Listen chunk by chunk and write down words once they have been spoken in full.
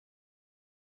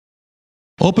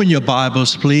Open your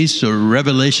Bibles, please, to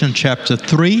Revelation chapter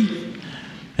 3.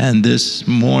 And this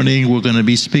morning we're going to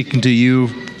be speaking to you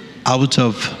out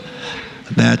of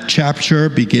that chapter,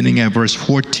 beginning at verse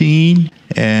 14.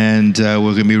 And we're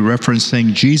going to be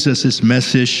referencing Jesus'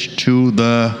 message to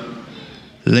the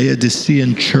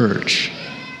Laodicean church.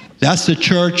 That's the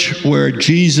church where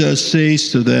Jesus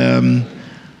says to them,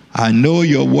 I know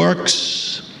your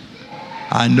works.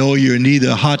 I know you're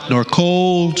neither hot nor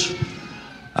cold.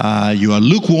 You are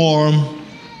lukewarm,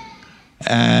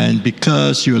 and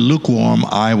because you're lukewarm,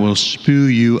 I will spew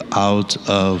you out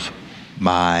of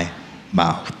my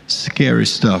mouth. Scary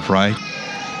stuff, right?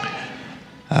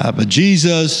 But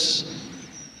Jesus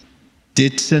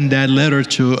did send that letter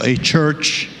to a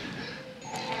church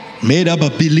made up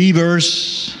of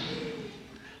believers,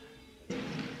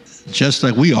 just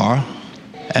like we are.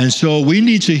 And so we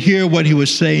need to hear what he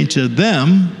was saying to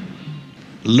them,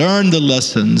 learn the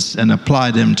lessons, and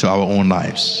apply them to our own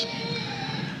lives.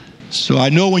 So I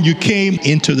know when you came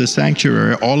into the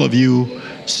sanctuary, all of you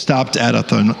stopped at a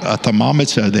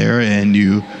thermometer there and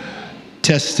you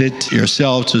tested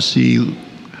yourself to see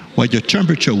what your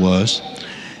temperature was.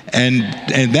 And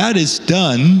that is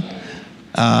done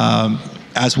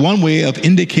as one way of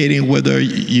indicating whether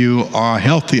you are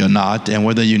healthy or not and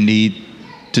whether you need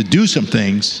to do some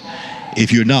things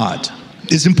if you're not.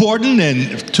 It's important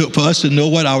for us to know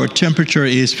what our temperature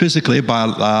is physically, by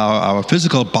our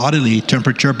physical bodily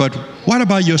temperature, but what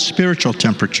about your spiritual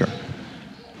temperature?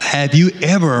 Have you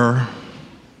ever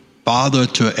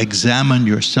bothered to examine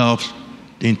yourself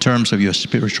in terms of your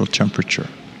spiritual temperature?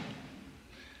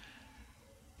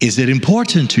 Is it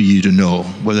important to you to know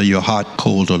whether you're hot,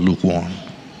 cold, or lukewarm?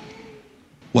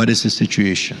 What is the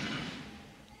situation?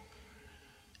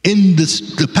 In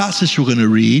the passage we're going to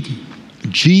read,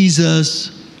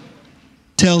 Jesus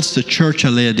tells the church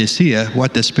at Laodicea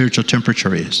what the spiritual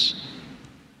temperature is.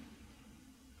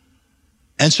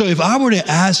 And so if I were to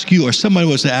ask you, or somebody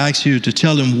was to ask you to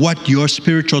tell them what your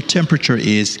spiritual temperature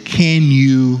is, can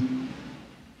you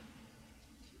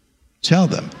tell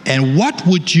them? And what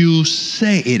would you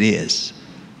say it is?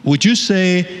 Would you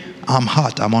say, I'm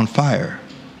hot, I'm on fire?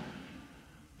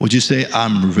 Would you say,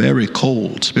 I'm very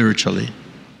cold spiritually?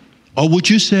 Or would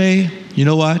you say, you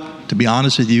know what? To be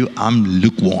honest with you, I'm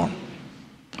lukewarm.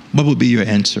 What would be your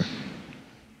answer?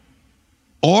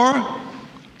 Or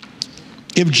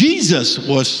if Jesus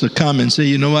was to come and say,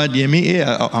 you know what, Yemi,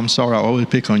 yeah, I'm sorry, I always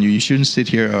pick on you. You shouldn't sit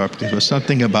here. There was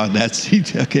something about that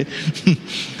seat. Okay.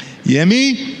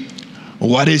 Yemi,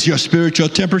 what is your spiritual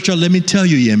temperature? Let me tell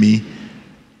you, Yemi.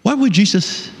 What would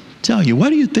Jesus tell you? What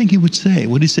do you think he would say?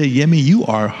 Would he say, Yemi, you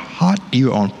are hot,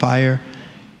 you're on fire.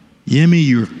 Yemi,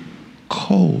 you're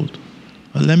cold.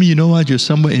 Well, let me, you know what, you're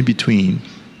somewhere in between.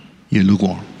 You're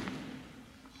lukewarm.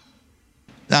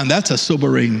 Now, that's a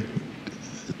sobering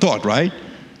thought, right?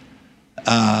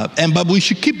 But we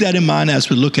should keep that in mind as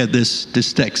we look at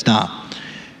this text. Now,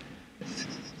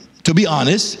 to be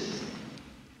honest,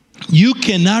 you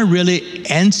cannot really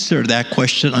answer that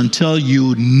question until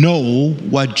you know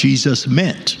what Jesus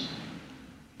meant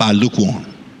by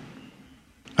lukewarm.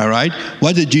 All right?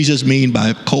 What did Jesus mean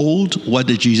by cold? What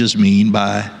did Jesus mean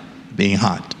by being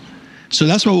hot? So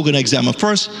that's what we're going to examine.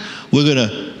 First, we're going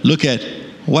to look at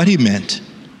what he meant.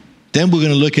 Then we're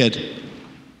going to look at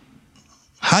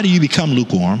how do you become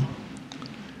lukewarm?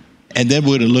 And then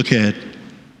we're going to look at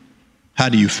how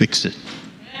do you fix it?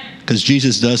 Because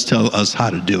Jesus does tell us how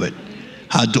to do it,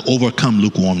 how to overcome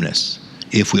lukewarmness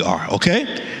if we are.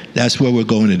 Okay? That's where we're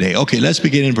going today. Okay, let's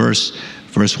begin in verse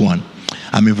 14.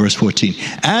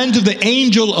 And to the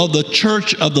angel of the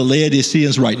church of the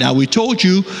Laodiceans right now, we told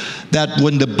you that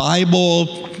when the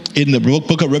Bible, in the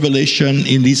book of Revelation,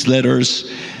 in these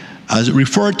letters,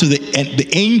 referred to the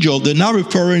angel, they're not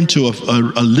referring to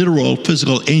a literal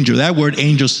physical angel. That word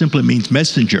angel simply means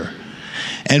messenger.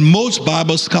 And most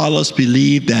Bible scholars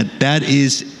believe that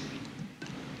is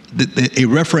a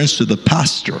reference to the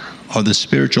pastor or the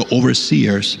spiritual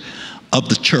overseers of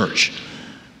the church.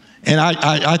 And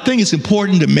I think it's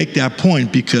important to make that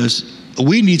point because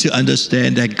we need to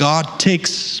understand that God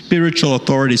takes spiritual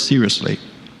authority seriously.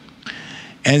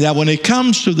 And that when it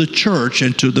comes to the church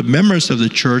and to the members of the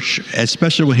church,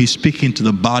 especially when he's speaking to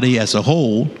the body as a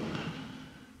whole,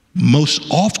 most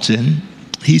often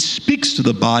he speaks to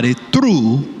the body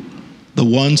through the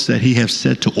ones that he has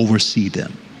set to oversee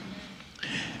them.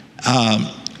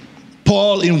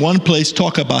 Paul, in one place,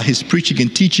 talked about his preaching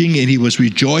and teaching, and he was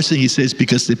rejoicing. He says,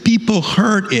 because the people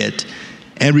heard it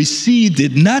and received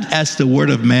it, not as the word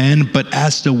of man, but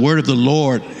as the word of the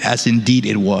Lord, as indeed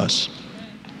it was.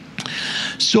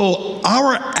 So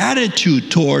our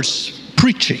attitude towards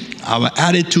preaching our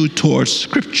attitude towards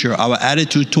Scripture, our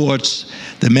attitude towards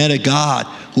the man of God,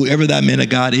 whoever that man of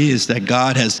God is, that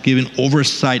God has given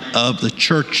oversight of the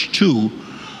church to,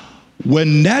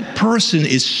 when that person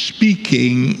is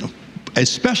speaking,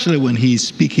 especially when he's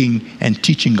speaking and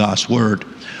teaching God's word,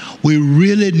 we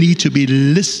really need to be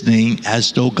listening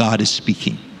as though God is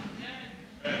speaking.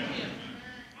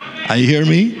 Are you hearing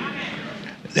me?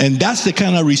 And that's the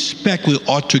kind of respect we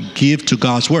ought to give to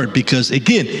God's word. Because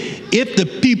again, if the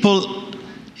people,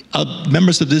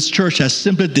 members of this church, has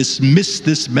simply dismissed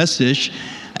this message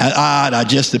as,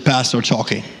 just the pastor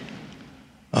talking,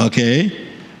 okay,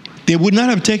 they would not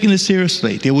have taken it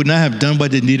seriously. They would not have done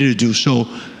what they needed to do. So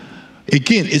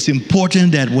again, it's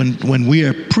important that when we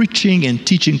are preaching and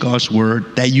teaching God's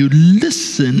word, that you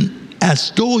listen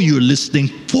as though you're listening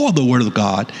for the word of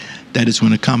God that is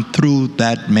going to come through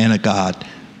that man of God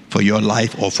for your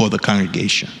life or for the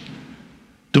congregation.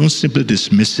 Don't simply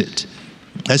dismiss it.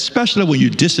 Especially when you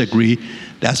disagree,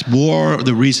 that's more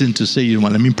the reason to say,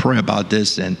 let me pray about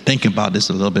this and think about this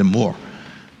a little bit more.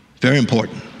 Very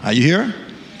important. Are you here?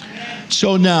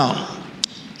 So now,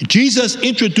 Jesus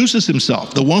introduces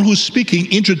himself. The one who's speaking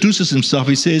introduces himself.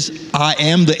 He says, I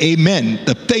am the Amen,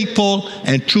 the faithful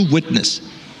and true witness,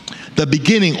 the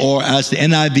beginning, or as the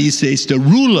NIV says, the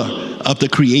ruler of the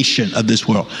creation of this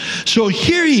world. So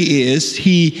here he is.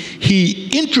 He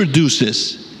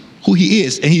introduces who he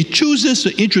is, and he chooses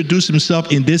to introduce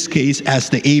himself in this case as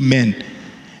the Amen,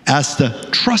 as the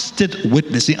trusted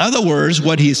witness. In other words,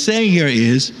 what he's saying here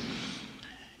is,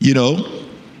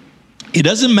 it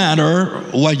doesn't matter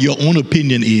what your own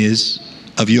opinion is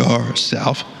of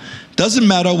yourself. Doesn't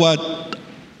matter what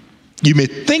you may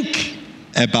think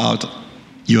about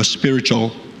your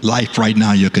spiritual life right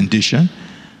now, your condition.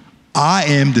 I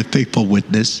am the faithful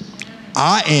witness.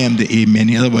 I am the Amen.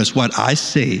 In other words, what I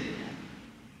say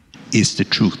is the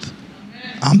truth.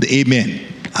 I'm the Amen.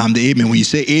 I'm the Amen. When you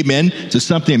say Amen to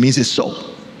something, it means it's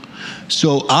so.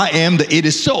 So I am the it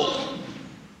is so.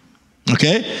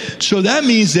 Okay? So that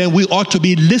means that we ought to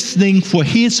be listening for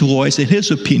his voice and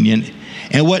his opinion,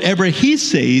 and whatever he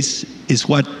says is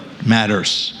what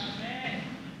matters.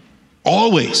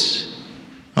 Always.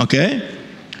 Okay?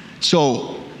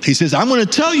 So he says, I'm going to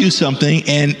tell you something,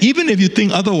 and even if you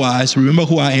think otherwise, remember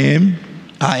who I am.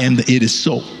 I am the it is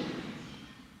so.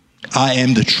 I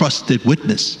am the trusted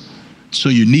witness. So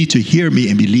you need to hear me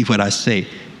and believe what I say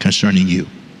concerning you.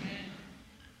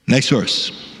 Next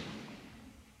verse.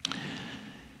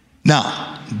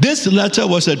 Now, this letter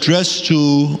was addressed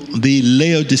to the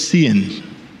Laodicean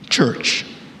church,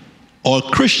 or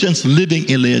Christians living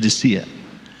in Laodicea.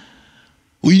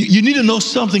 You need to know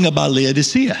something about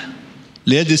Laodicea.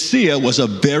 Laodicea was a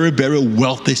very, very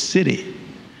wealthy city.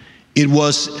 It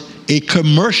was a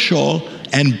commercial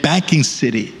and banking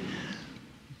city.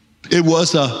 It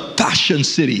was a fashion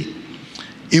city.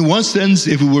 In one sense,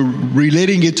 if we were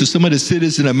relating it to some of the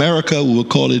cities in America, we would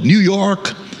call it New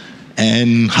York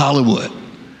and Hollywood.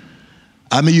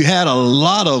 I mean, you had a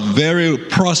lot of very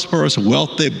prosperous,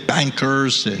 wealthy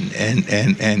bankers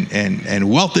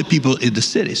and wealthy people in the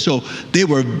city. So they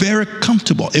were very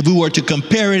comfortable. If we were to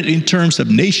compare it in terms of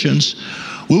nations,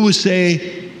 we would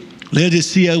say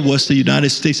Laodicea was the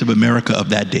United States of America of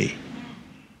that day.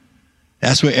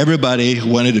 That's where everybody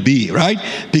wanted to be, right?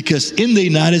 Because in the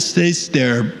United States,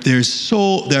 there are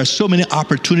so many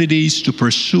opportunities to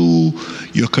pursue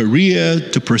your career,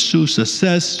 to pursue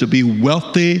success, to be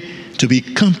wealthy, to be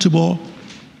comfortable,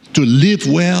 to live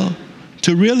well,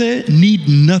 to really need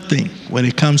nothing when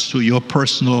it comes to your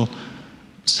personal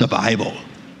survival.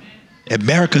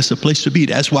 America's a place to be.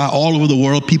 That's why all over the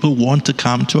world people want to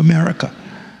come to America.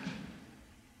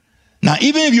 Now,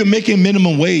 even if you're making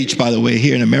minimum wage, by the way,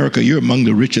 here in America, you're among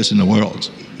the richest in the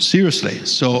world. Seriously.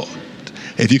 So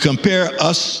if you compare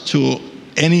us to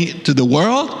the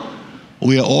world,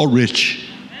 we are all rich.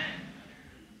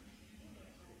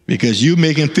 Because you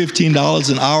making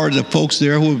 $15 an hour, the folks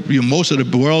there most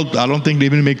of the world, I don't think they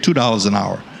even make $2 an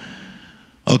hour.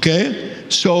 Okay?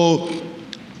 So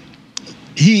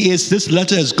this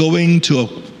letter is going to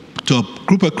a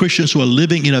group of Christians who are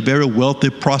living in a very wealthy,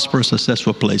 prosperous,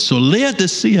 successful place. So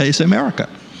Laodicea is America.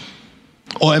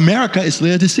 Or America is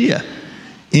Laodicea.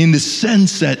 In the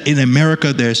sense that in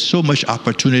America, there's so much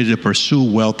opportunity to pursue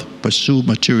wealth, pursue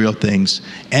material things,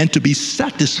 and to be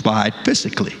satisfied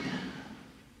physically.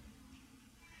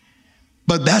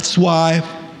 But that's why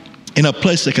in a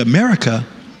place like America,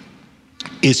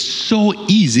 it's so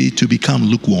easy to become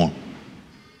lukewarm.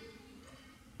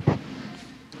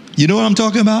 You know what I'm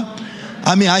talking about?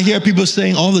 I mean, I hear people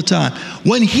saying all the time,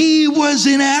 when he was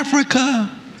in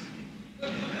Africa.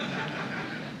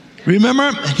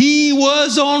 Remember, he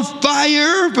was on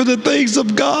fire for the things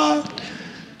of God.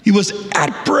 He was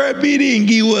at prayer meeting.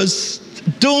 He was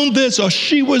doing this or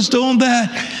she was doing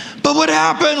that. But what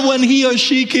happened when he or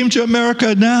she came to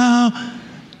America? Now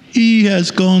he has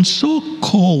gone so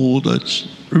cold.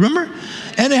 Remember?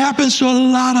 And it happens to a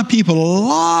lot of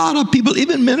people,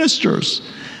 even ministers.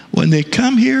 When they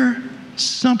come here,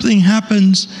 something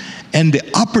happens, and the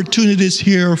opportunities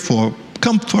here for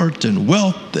comfort and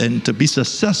wealth and to be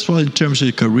successful in terms of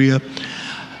your career,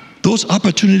 those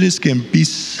opportunities can be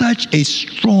such a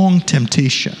strong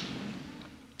temptation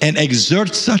and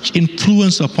exert such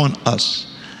influence upon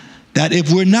us that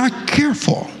if we're not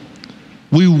careful,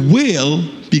 we will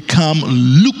become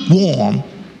lukewarm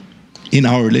in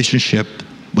our relationship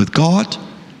with God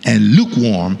and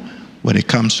lukewarm when it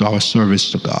comes to our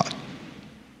service to God.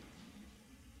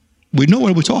 We know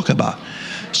what we talk about.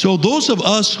 So those of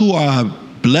us who are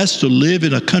blessed to live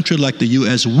in a country like the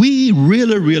U.S., we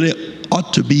really, really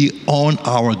ought to be on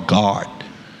our guard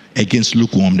against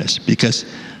lukewarmness, because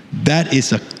that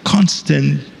is a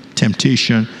constant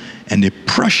temptation, and the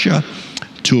pressure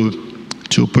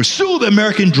to pursue the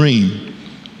American dream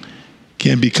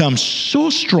can become so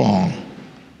strong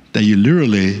that you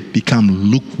literally become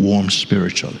lukewarm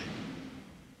spiritually.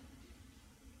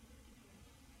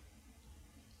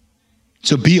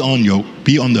 So be on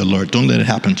the alert. Don't let it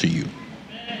happen to you.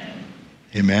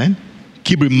 Amen.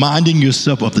 Keep reminding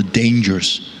yourself of the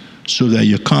dangers so that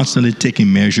you're constantly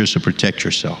taking measures to protect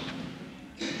yourself.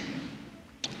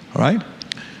 All right?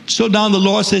 So now the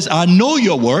Lord says, I know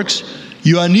your works.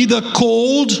 You are neither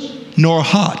cold nor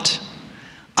hot.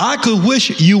 I could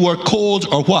wish you were cold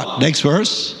or what? Next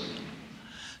verse.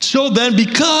 So then,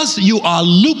 because you are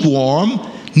lukewarm,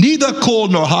 neither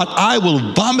cold nor hot, I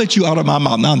will vomit you out of my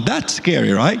mouth. Now that's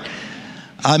scary, right?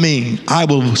 I mean, I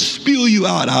will spew you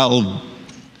out.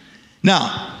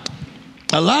 Now,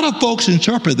 a lot of folks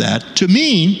interpret that to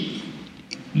mean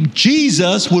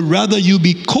Jesus would rather you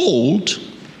be cold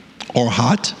or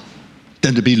hot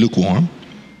than to be lukewarm.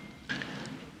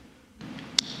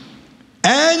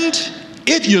 And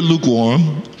if you're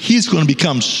lukewarm, he's going to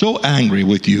become so angry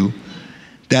with you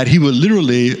that he will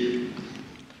literally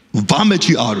vomit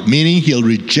you out, meaning he'll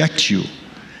reject you.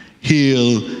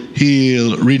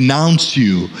 He'll renounce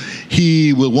you.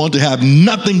 He will want to have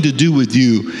nothing to do with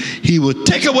you. He will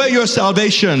take away your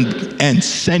salvation and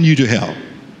send you to hell.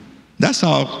 That's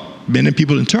how many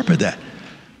people interpret that.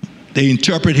 They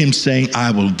interpret him saying,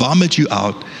 I will vomit you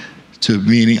out, to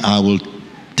meaning I will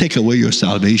take away your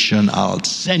salvation. I'll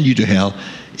send you to hell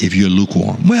if you're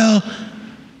lukewarm. Well,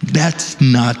 that's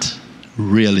not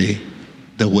really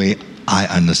the way I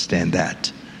understand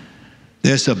that.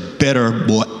 There's a better,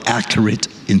 more accurate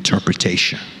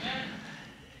interpretation.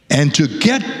 And to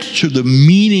get to the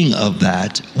meaning of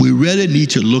that, we really need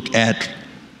to look at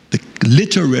the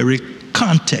literary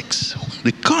context.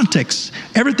 The context,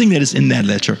 everything that is in that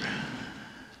letter.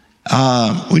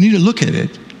 We need to look at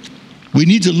it. We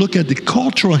need to look at the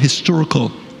cultural,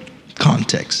 historical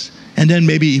context. And then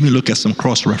maybe even look at some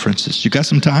cross-references. You got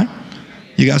some time?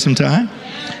 You got some time?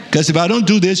 Because if I don't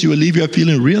do this, you will leave here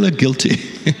feeling really guilty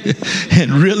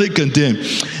and really condemned.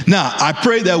 Now, I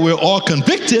pray that we're all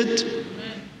convicted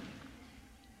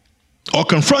or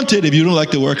confronted, if you don't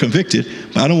like the word convicted,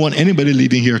 but I don't want anybody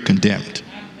leaving here condemned.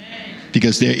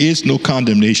 Because there is no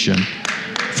condemnation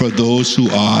for those who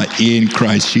are in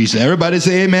Christ Jesus. Everybody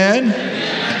say amen?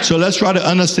 Amen. So let's try to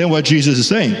understand what Jesus is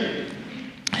saying.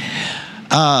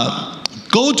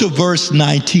 Go to verse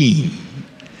 19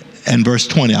 and verse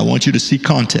 20. I want you to see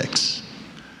context.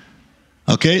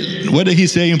 Okay, what did he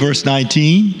say in verse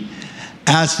 19?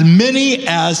 As many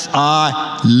as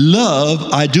I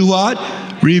love, I do what?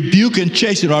 Rebuke and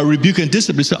chasten, or rebuke and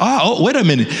discipline. So, wait a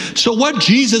minute. So what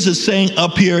Jesus is saying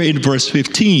up here in verse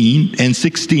 15 and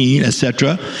 16,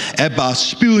 etc., about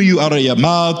spewing you out of your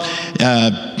mouth,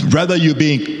 rather you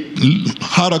being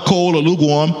hot or cold or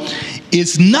lukewarm,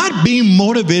 it's not being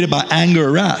motivated by anger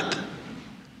or wrath.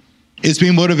 It's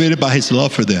being motivated by his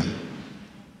love for them.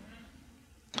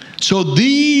 So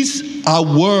these are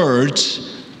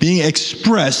words being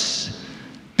expressed,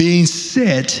 being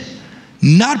said,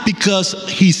 not because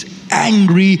he's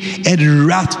angry and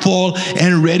wrathful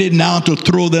and ready now to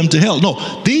throw them to hell.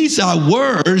 No, these are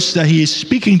words that he is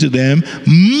speaking to them,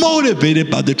 motivated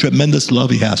by the tremendous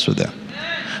love he has for them.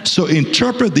 So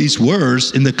interpret these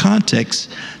words in the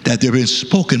context that they've been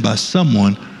spoken by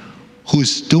someone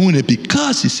who's doing it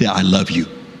because he said, I love you.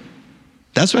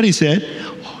 That's what he said.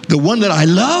 The one that I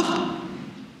love,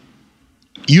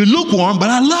 you're lukewarm, but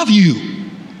I love you.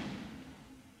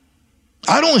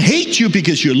 I don't hate you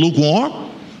because you're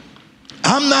lukewarm.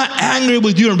 I'm not angry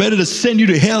with you and ready to send you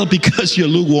to hell because you're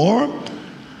lukewarm.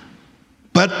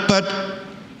 But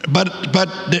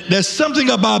there's something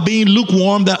about being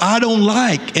lukewarm that I don't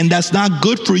like, and that's not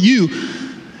good for you.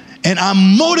 And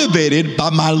I'm motivated by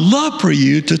my love for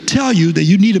you to tell you that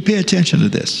you need to pay attention to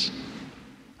this.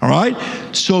 All right?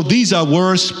 So these are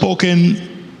words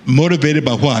spoken, motivated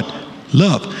by what?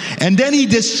 Love. And then he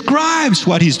describes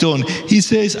what he's doing. He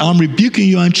says, I'm rebuking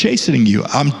you, I'm chastening you,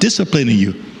 I'm disciplining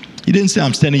you. He didn't say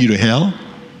I'm sending you to hell.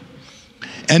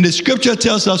 And the scripture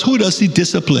tells us, who does he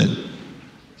discipline?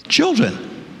 Children.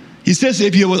 He says,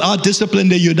 if you're without discipline,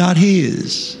 then you're not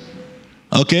his.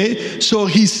 Okay? So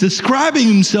he's describing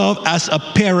himself as a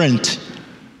parent,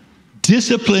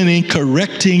 disciplining,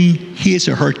 correcting his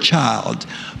or her child,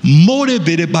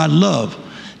 motivated by love,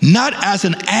 not as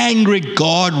an angry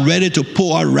God ready to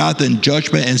pour out wrath and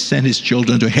judgment and send his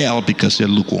children to hell because they're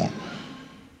lukewarm.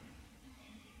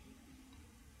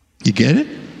 You get it?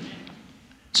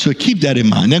 So keep that in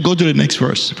mind. Then go to the next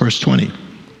verse, verse 20.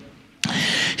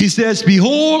 He says,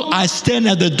 behold, I stand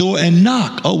at the door and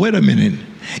knock. Oh, wait a minute.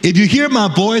 If you hear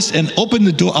my voice and open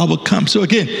the door, I will come. So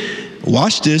again,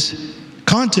 watch this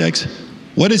context.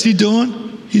 What is he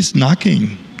doing? He's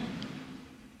knocking.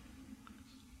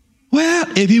 Well,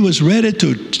 if he was ready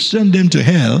to send them to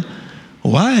hell,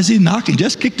 why is he knocking?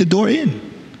 Just kick the door in.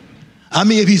 I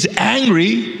mean, if he's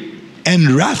angry and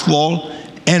wrathful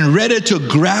and ready to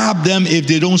grab them if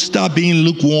they don't stop being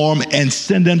lukewarm and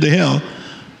send them to hell,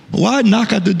 why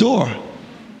knock at the door?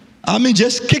 I mean,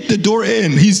 just kick the door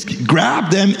in. He's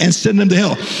grabbed them and send them to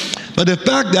hell. But the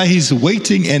fact that he's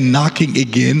waiting and knocking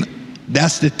again,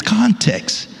 that's the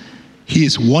context. He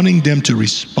is wanting them to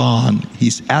respond.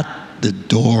 He's at the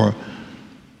door.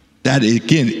 That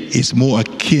again is more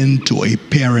akin to a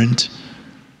parent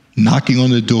knocking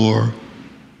on the door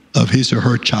of his or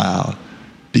her child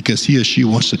because he or she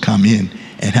wants to come in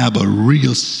and have a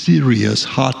real serious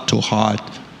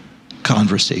heart-to-heart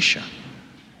conversation.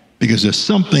 Because there's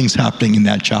some things happening in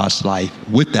that child's life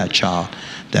with that child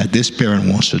that this parent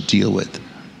wants to deal with.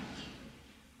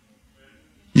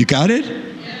 You got it?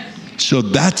 Yes. So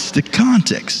that's the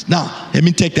context. Now, let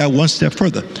me take that one step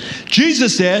further.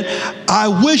 Jesus said, I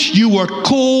wish you were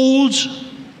cold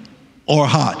or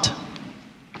hot.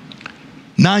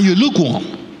 Now you're lukewarm.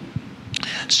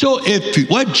 So if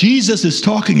what Jesus is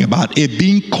talking about, if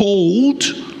being cold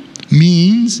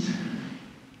means,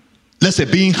 let's say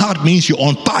being hot means you're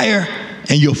on fire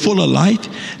and you're full of light,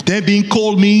 then being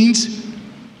cold means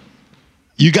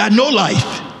you got no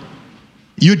life.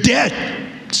 You're dead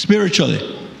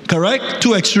spiritually. Correct?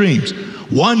 Two extremes.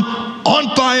 One,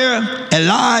 on fire,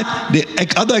 alive.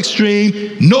 The other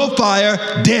extreme, no fire,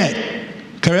 dead.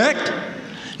 Correct?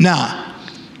 Now,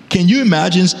 can you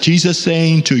imagine Jesus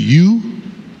saying to you,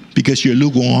 because you're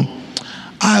lukewarm,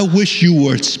 I wish you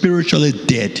were spiritually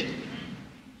dead.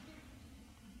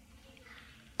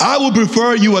 I would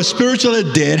prefer you were spiritually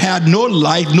dead, had no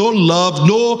life, no love,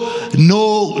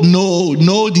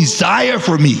 no desire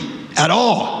for me at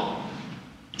all.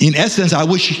 In essence, I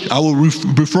would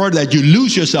prefer that you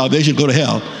lose your salvation, go to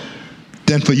hell,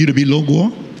 than for you to be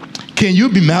lukewarm. Can you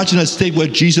imagine a state where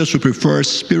Jesus would prefer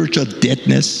spiritual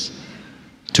deadness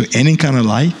to any kind of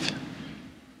life?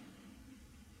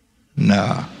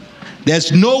 No.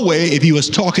 There's no way if he was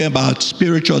talking about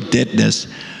spiritual deadness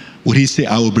would he say,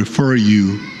 I would prefer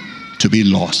you to be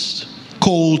lost,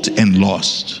 cold and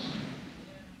lost.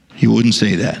 He wouldn't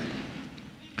say that.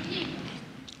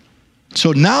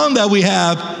 So now that we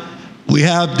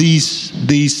have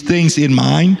these things in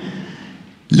mind,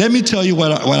 let me tell you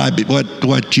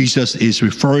what Jesus is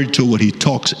referring to when he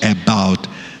talks about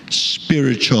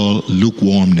spiritual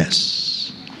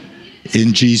lukewarmness.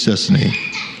 In Jesus' name.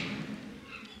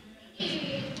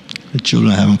 The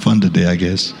children are having fun today, I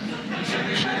guess.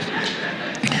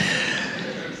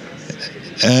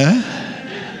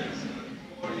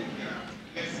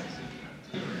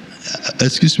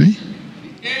 Excuse me?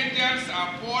 Angels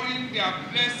are pouring their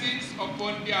blessings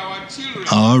upon our children.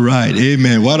 All right,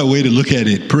 amen. What a way to look at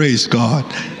it. Praise God.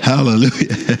 Hallelujah.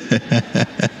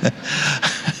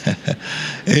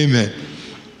 Amen.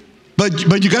 But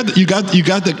you got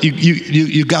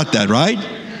that, right?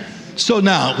 So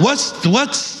now, what's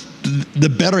the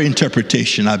better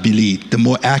interpretation, I believe, the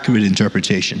more accurate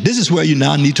interpretation? This is where you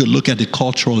now need to look at the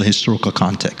cultural and historical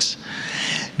context.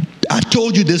 I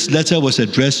told you this letter was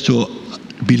addressed to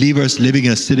believers living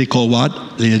in a city called what?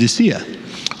 Laodicea.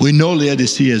 We know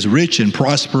Laodicea is rich and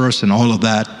prosperous and all of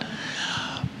that.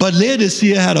 But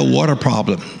Laodicea had a water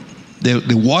problem.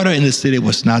 The water in the city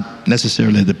was not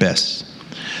necessarily the best.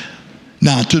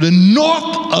 Now, to the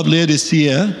north of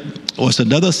Laodicea was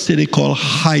another city called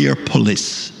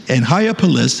Hierapolis. and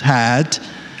Hierapolis had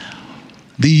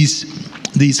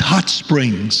these hot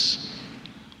springs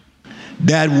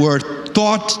that were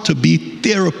thought to be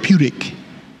therapeutic.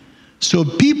 So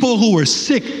people who were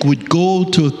sick would go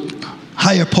to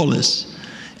Hierapolis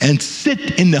and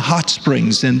sit in the hot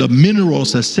springs, and the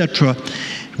minerals, etc.,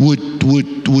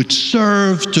 would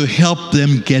serve to help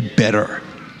them get better.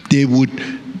 They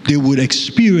would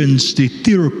experience the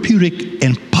therapeutic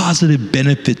and positive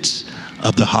benefits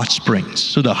of the hot springs.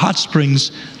 So the hot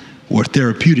springs were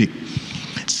therapeutic.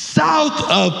 South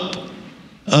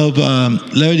of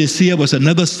Laodicea was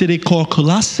another city called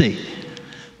Colossae.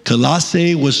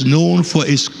 Colossae was known for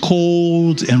its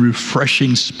cold and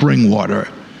refreshing spring water.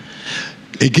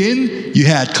 Again, you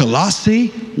had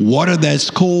Colossae, water that's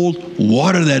cold,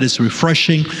 water that is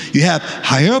refreshing. You have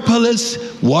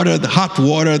Hierapolis, water, the hot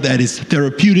water that is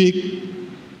therapeutic.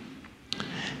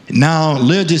 Now,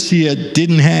 Laodicea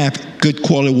didn't have good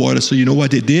quality water, so you know what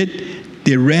they did?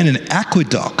 They ran an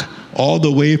aqueduct all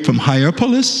the way from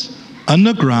Hierapolis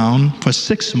underground for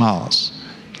 6 miles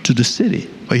to the city.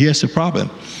 But here's the problem.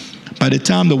 By the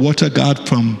time the water got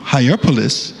from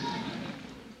Hierapolis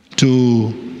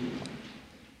to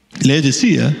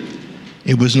Laodicea,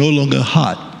 it was no longer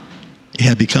hot. It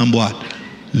had become what?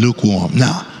 Lukewarm.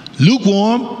 Now,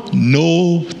 lukewarm,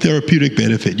 no therapeutic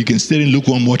benefit. You can sit in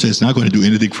lukewarm water, it's not going to do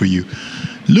anything for you.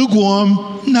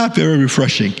 Lukewarm, not very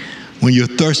refreshing. When you're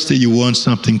thirsty, you want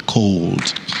something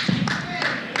cold.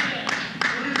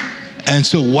 And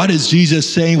so what is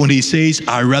Jesus saying when he says,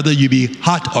 I'd rather you be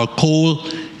hot or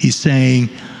cold? He's saying,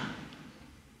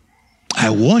 I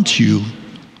want you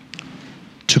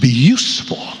to be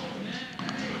useful.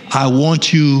 I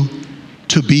want you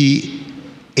to be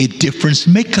a difference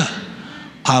maker.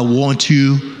 I want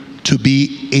you to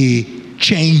be a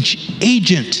change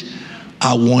agent.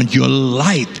 I want your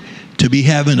life to be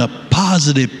having a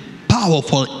positive,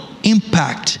 powerful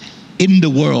impact in the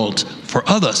world for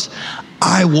others.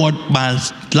 I want my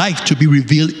life to be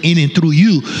revealed in and through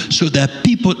you so that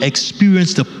people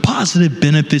experience the positive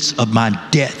benefits of my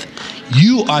death.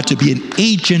 You are to be an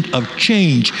agent of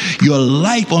change. Your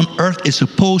life on earth is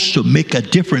supposed to make a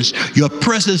difference. Your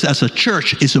presence as a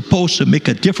church is supposed to make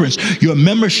a difference. Your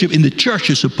membership in the church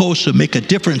is supposed to make a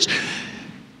difference.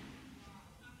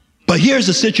 But here's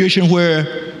a situation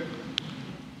where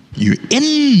you're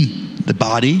in the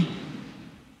body,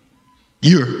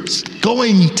 you're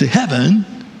going to heaven,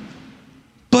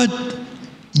 but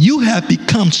you have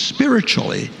become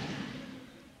spiritually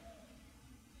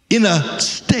in a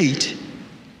state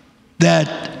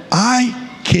that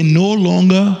I can no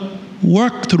longer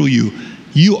work through you.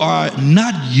 You are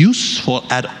not useful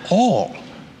at all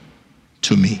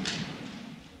to me.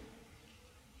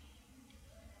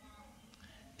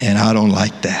 And I don't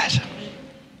like that.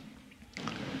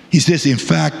 He says, in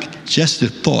fact, just the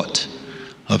thought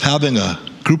of having a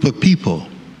group of people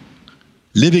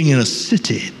living in a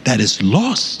city that is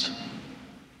lost,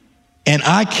 and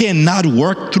I cannot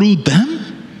work through them,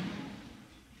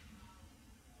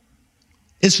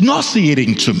 it's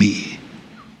nauseating to me.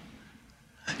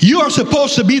 You are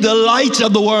supposed to be the light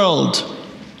of the world.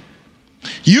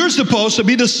 You're supposed to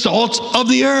be the salt of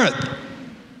the earth.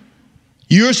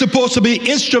 You're supposed to be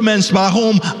instruments by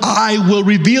whom I will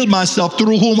reveal myself,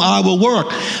 through whom I will work.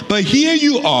 But here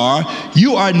you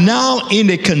are now in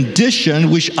a condition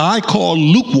which I call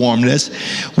lukewarmness,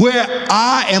 where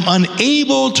I am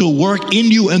unable to work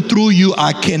in you and through you.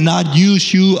 I cannot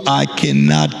use you. I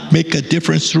cannot make a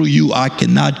difference through you. I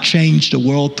cannot change the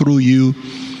world through you.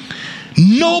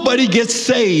 Nobody gets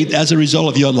saved as a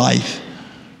result of your life.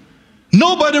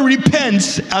 Nobody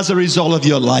repents as a result of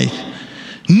your life.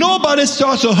 Nobody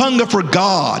starts to hunger for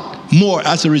God more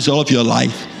as a result of your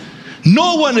life.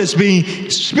 No one is being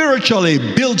spiritually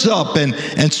built up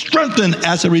and strengthened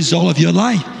as a result of your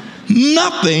life.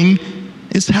 Nothing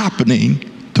is happening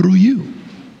through you.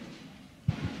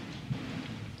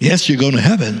 Yes, you're going to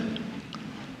heaven.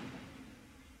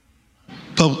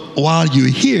 But while you're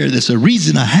here, there's a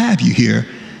reason I have you here,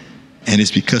 and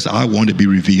it's because I want to be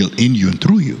revealed in you and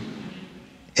through you,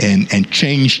 and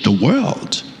change the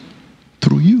world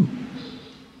through you.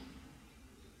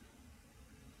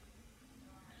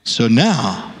 So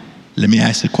now, let me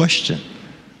ask the question.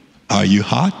 Are you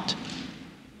hot,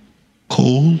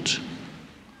 cold,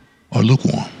 or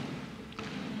lukewarm?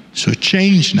 So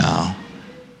change now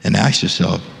and ask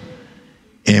yourself,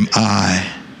 am I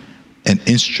an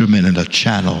instrument and a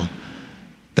channel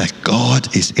that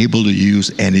God is able to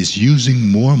use and is using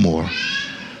more and more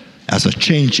as a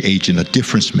change agent, a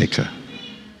difference maker?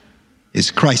 Is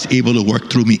Christ able to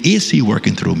work through me? Is he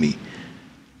working through me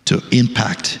to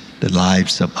impact the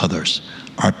lives of others?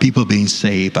 Are people being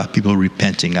saved? Are people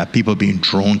repenting? Are people being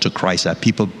drawn to Christ? Are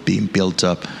people being built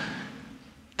up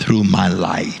through my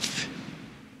life?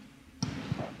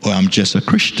 Or I'm just a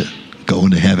Christian going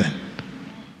to heaven?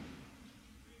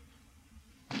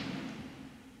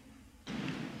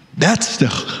 That's the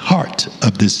heart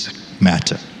of this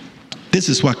matter. This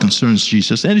is what concerns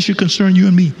Jesus, and it should concern you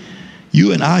and me.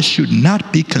 You and I should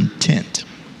not be content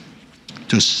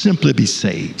to simply be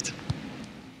saved.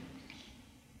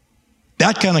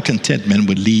 That kind of contentment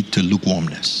would lead to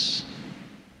lukewarmness.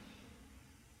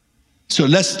 So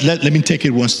let me take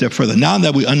it one step further. Now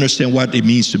that we understand what it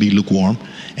means to be lukewarm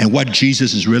and what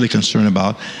Jesus is really concerned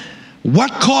about,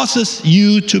 what causes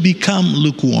you to become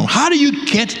lukewarm? How do you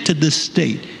get to this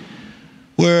state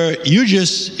where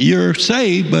you're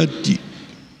saved, but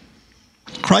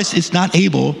Christ is not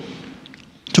able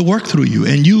to work through you,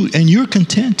 and you're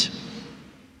content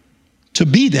to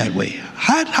be that way?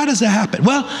 How does that happen?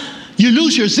 Well, you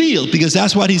lose your zeal, because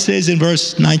that's what he says in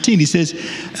verse 19. He says,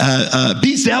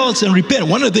 be zealous and repent.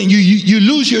 One of the things, you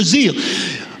lose your zeal.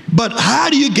 But how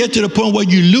do you get to the point where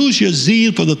you lose your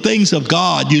zeal for the things of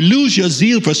God? You lose your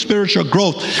zeal for spiritual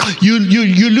growth. You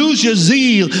lose your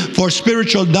zeal for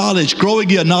spiritual knowledge, growing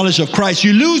your knowledge of Christ.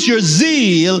 You lose your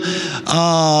zeal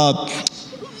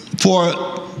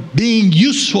for being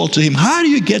useful to him. How do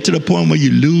you get to the point where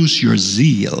you lose your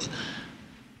zeal?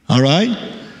 All right?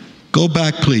 Go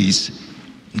back, please,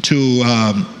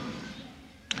 to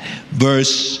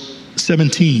verse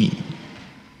 17.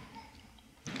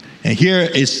 And here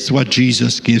is what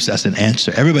Jesus gives as an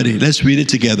answer. Everybody, let's read it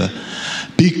together.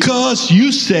 Because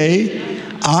you say,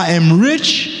 I am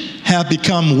rich, have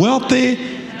become wealthy,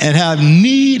 and have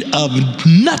need of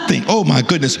nothing. Oh my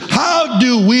goodness. How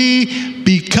do we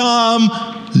become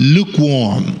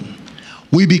lukewarm?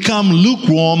 We become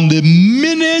lukewarm the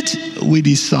minute we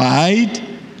decide,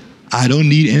 I don't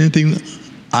need anything,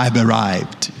 I've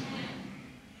arrived.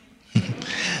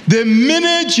 The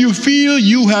minute you feel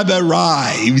you have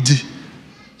arrived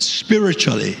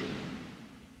spiritually,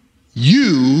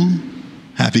 you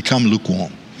have become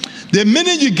lukewarm. The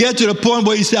minute you get to the point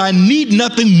where you say, I need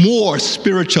nothing more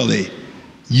spiritually,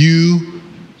 you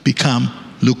become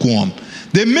lukewarm.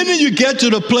 The minute you get to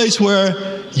the place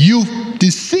where you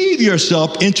deceive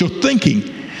yourself into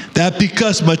thinking that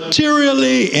because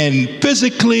materially and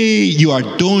physically you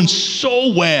are doing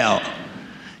so well,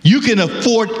 you can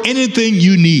afford anything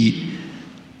you need.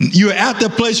 You're at the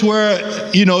place where,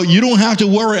 you don't have to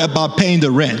worry about paying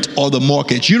the rent or the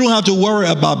mortgage. You don't have to worry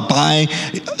about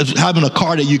having a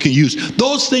car that you can use.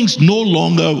 Those things no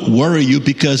longer worry you,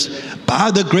 because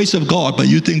by the grace of God, but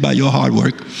you think by your hard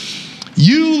work,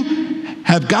 you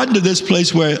have gotten to this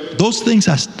place where those things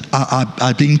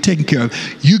are being taken care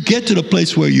of. You get to the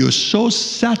place where you're so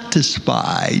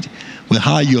satisfied with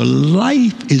how your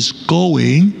life is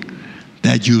going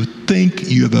that you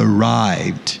think you have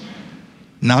arrived,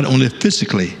 not only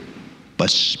physically,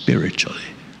 but spiritually.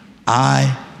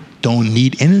 I don't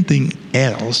need anything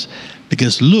else,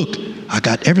 because look, I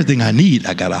got everything I need.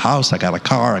 I got a house, I got a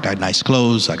car, I got nice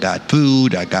clothes, I got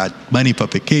food, I got money for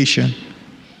vacation,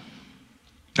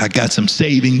 I got some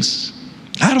savings.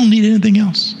 I don't need anything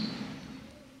else.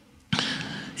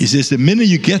 He says the minute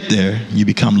you get there, you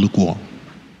become lukewarm,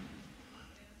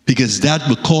 because that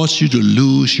will cause you to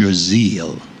lose your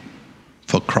zeal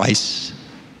for Christ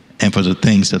and for the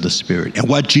things of the Spirit. And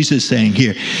what Jesus is saying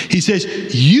here, he says,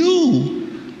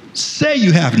 you say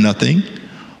you have nothing,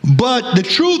 but the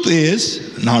truth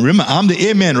is, now remember, I'm the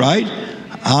amen, right?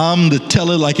 I'm the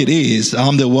teller like it is.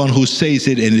 I'm the one who says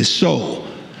it and it's so.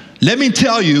 Let me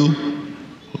tell you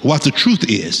what the truth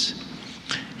is.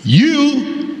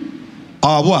 You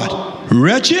are what?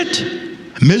 Wretched,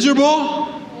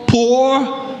 miserable,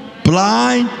 poor,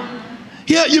 blind.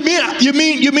 Yeah, you mean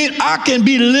I can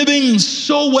be living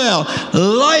so well.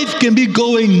 Life can be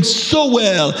going so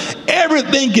well.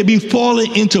 Everything can be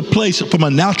falling into place from a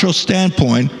natural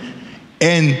standpoint.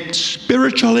 And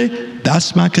spiritually,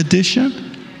 that's my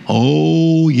condition?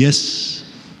 Oh, yes.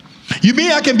 You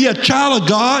mean I can be a child of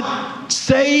God,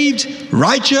 saved,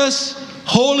 righteous,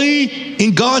 holy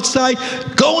in God's sight,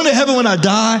 going to heaven when I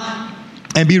die,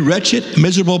 and be wretched,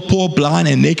 miserable, poor, blind,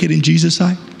 and naked in Jesus'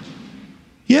 sight?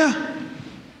 Yeah.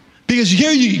 Because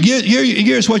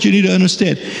here's what you need to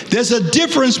understand. There's a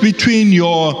difference between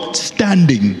your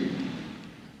standing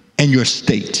and your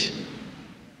state.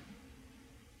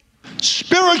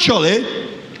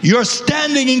 Spiritually, your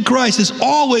standing in Christ is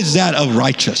always that of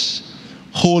righteous,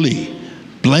 holy,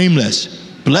 blameless,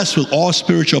 blessed with all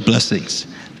spiritual blessings.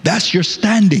 That's your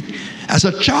standing. As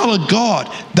a child of God,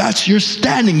 that's your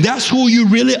standing. That's who you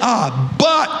really are.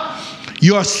 But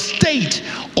your state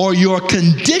or your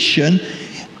condition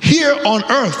here on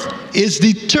earth is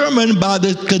determined by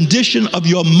the condition of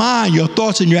your mind, your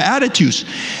thoughts, and your attitudes.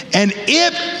 And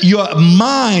if your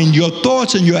mind, your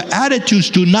thoughts, and your attitudes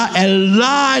do not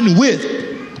align with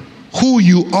who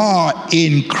you are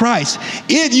in Christ,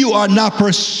 if you are not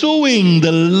pursuing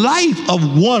the life of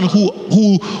one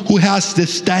who has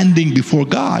this standing before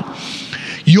God,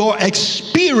 your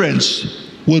experience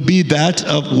will be that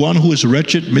of one who is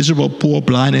wretched, miserable, poor,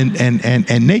 blind,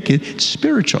 and naked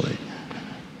spiritually.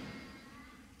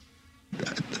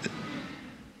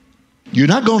 You're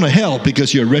not going to hell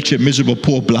because you're wretched, miserable,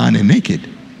 poor, blind, and naked.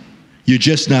 You're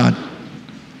just not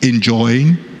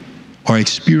enjoying or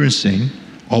experiencing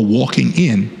or walking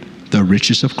in the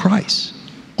riches of Christ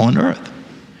on earth.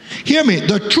 Hear me,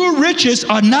 the true riches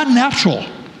are not natural.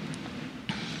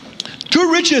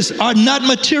 True riches are not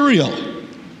material.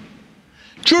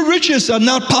 True riches are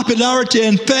not popularity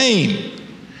and fame.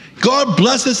 God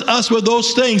blesses us with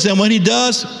those things, and when he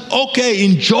does, okay,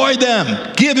 enjoy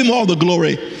them. Give him all the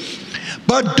glory.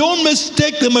 But don't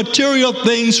mistake the material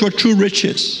things for true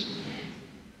riches.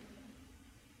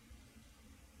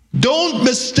 Don't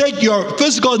mistake your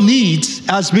physical needs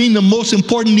as being the most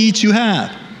important needs you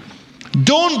have.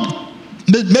 Don't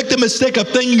make the mistake of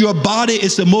thinking your body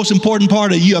is the most important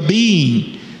part of your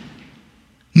being.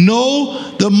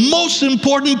 No, the most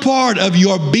important part of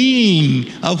your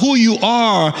being, of who you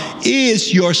are,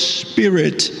 is your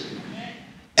spirit.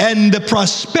 And the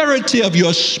prosperity of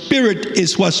your spirit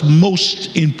is what's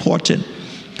most important.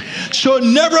 So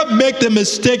never make the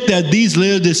mistake that these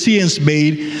Laodiceans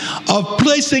made of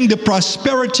placing the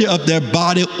prosperity of their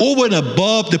body over and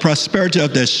above the prosperity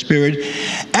of their spirit.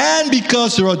 And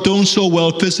because they are doing so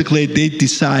well physically, they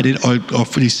decided or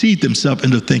deceived themselves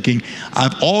into thinking,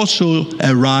 I've also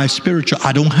arrived spiritual.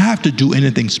 I don't have to do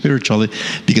anything spiritually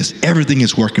because everything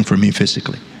is working for me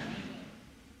physically.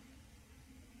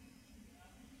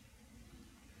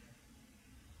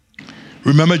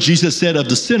 Remember, Jesus said of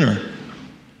the sinner,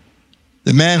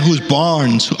 the man whose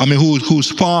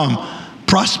farm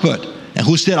prospered, and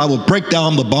who said, I will break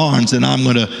down the barns, and I'm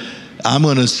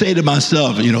gonna say to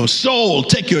myself, soul,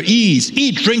 take your ease,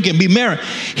 eat, drink, and be merry.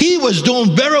 He was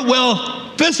doing very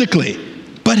well physically,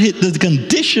 but the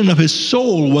condition of his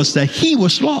soul was that he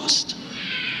was lost.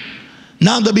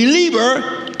 Now the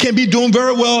believer can be doing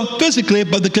very well physically,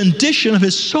 but the condition of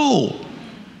his soul,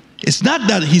 it's not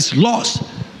that he's lost,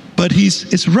 but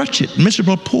it's wretched,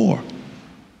 miserable, poor.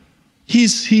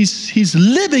 He's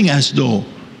living as though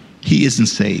he isn't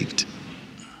saved.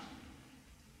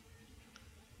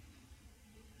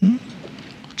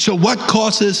 So what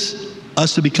causes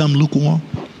us to become lukewarm?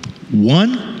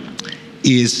 One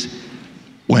is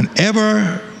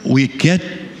whenever we get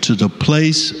to the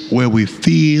place where we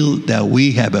feel that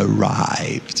we have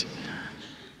arrived.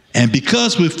 And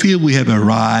because we feel we have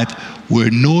arrived,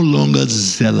 we're no longer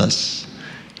zealous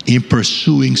in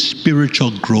pursuing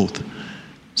spiritual growth,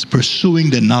 pursuing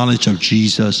the knowledge of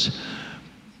Jesus,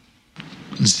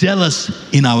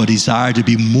 zealous in our desire to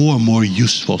be more and more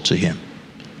useful to him.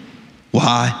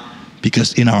 Why?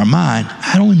 Because in our mind,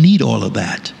 I don't need all of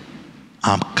that.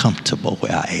 I'm comfortable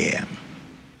where I am.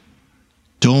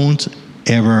 Don't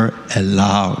ever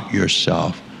allow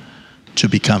yourself to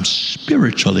become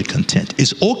spiritually content.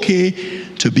 It's okay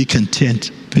to be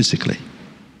content physically.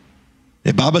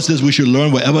 The Bible says we should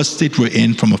learn whatever state we're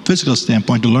in from a physical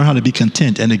standpoint to learn how to be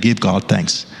content and to give God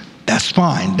thanks. That's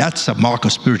fine. That's a mark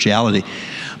of spirituality.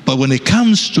 But when it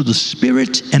comes to the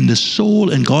spirit and the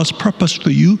soul and God's purpose for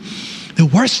you, the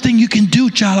worst thing you can do,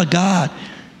 child of God,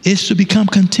 is to become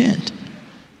content.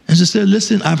 And to say,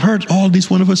 listen, I've heard all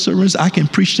these wonderful sermons. I can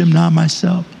preach them now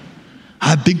myself.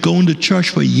 I've been going to church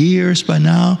for years by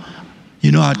now.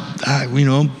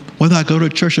 Whether I go to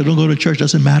church or don't go to church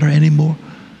doesn't matter anymore.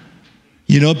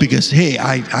 Because, hey,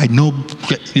 I know,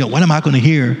 what am I going to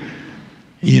hear,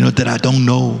 that I don't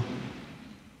know?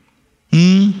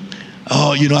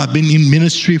 I've been in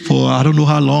ministry for I don't know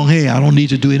how long. Hey, I don't need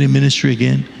to do any ministry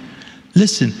again.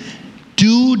 Listen,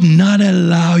 do not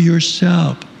allow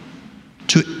yourself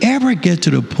to ever get to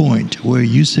the point where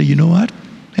you say, you know what?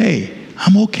 Hey,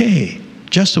 I'm okay,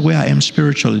 just the way I am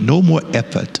spiritually. No more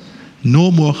effort, no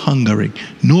more hungering,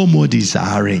 no more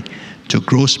desiring to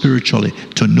grow spiritually,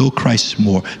 to know Christ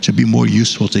more, to be more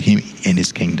useful to him in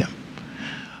his kingdom.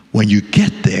 When you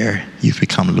get there, you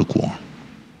become lukewarm.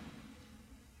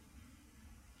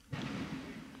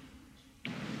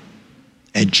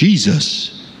 And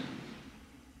Jesus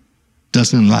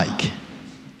doesn't like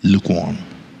lukewarm.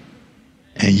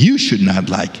 And you should not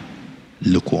like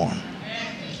lukewarm.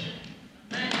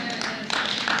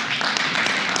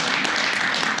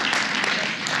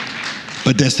 But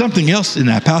But there's something else in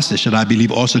that passage that I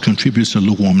believe also contributes to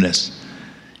lukewarmness.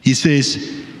 He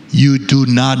says, you do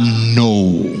not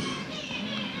know.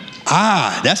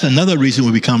 That's another reason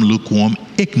we become lukewarm.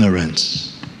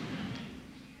 Ignorance.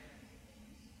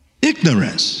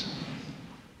 Ignorance.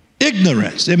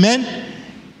 Ignorance. Amen?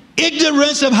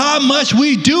 Ignorance of how much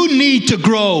we do need to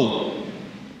grow.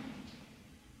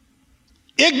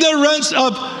 Ignorance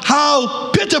of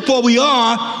how pitiful we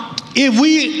are if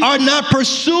we are not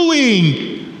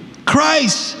pursuing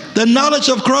Christ, the knowledge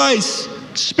of Christ,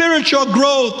 spiritual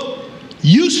growth,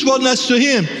 usefulness to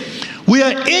Him. We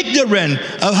are ignorant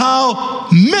of how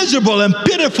miserable and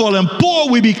pitiful and poor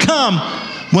we become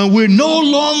when we're no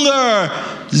longer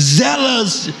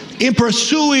zealous in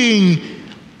pursuing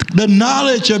the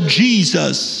knowledge of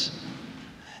Jesus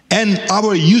and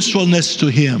our usefulness to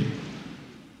Him.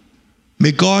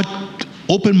 May God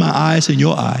open my eyes and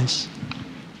your eyes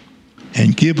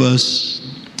and give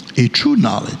us a true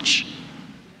knowledge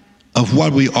of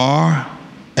what we are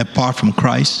apart from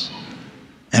Christ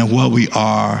and what we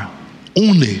are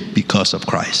only because of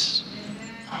Christ.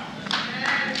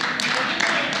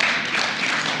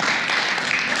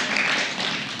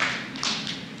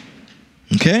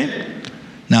 Okay?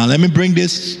 Now let me bring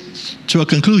this to a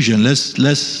conclusion.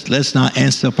 Let's now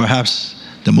answer perhaps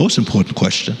the most important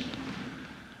question.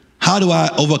 How do I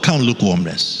overcome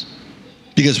lukewarmness?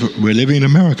 Because we're living in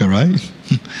America, right?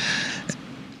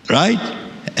 Right?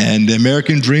 And the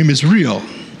American dream is real.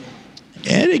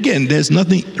 And again, there's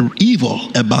nothing evil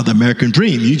about the American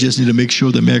dream. You just need to make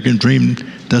sure the American dream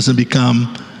doesn't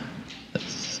become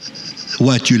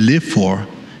what you live for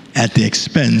at the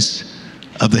expense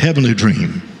of the heavenly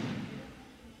dream,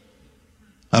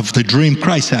 of the dream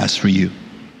Christ has for you.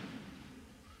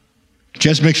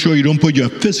 Just make sure you don't put your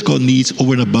physical needs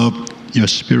over and above your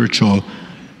spiritual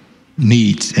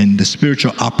needs and the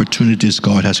spiritual opportunities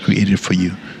God has created for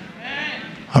you.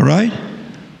 All right?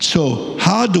 So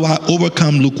how do I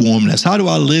overcome lukewarmness? How do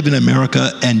I live in America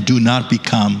and do not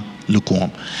become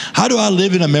lukewarm? How do I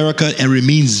live in America and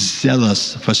remain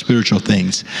zealous for spiritual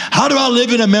things? How do I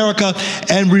live in America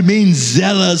and remain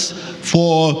zealous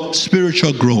for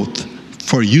spiritual growth,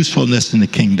 for usefulness in the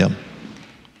kingdom?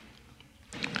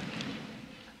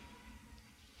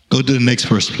 Go to the next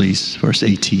verse, please. Verse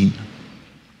 18.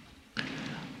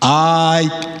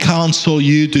 I counsel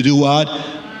you to do what?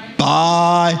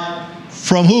 Buy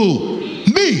from who?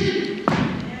 Me.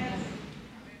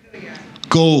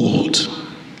 Gold.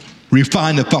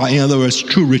 Refined the fire. In other words,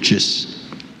 true riches.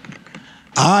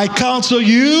 I counsel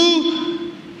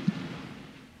you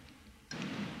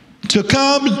to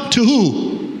come to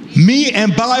who? Me,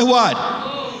 and buy what?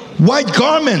 White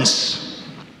garments,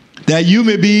 that you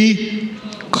may be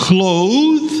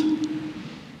clothed,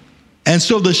 and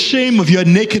so the shame of your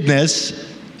nakedness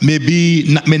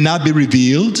may not be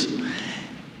revealed.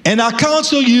 And I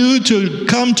counsel you to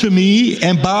come to me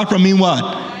and buy from me what?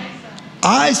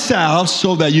 Eye salve,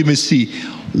 so that you may see.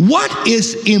 What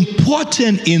is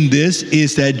important in this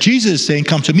is that Jesus is saying,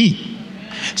 come to me.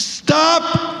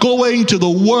 Stop going to the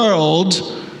world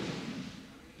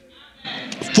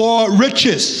for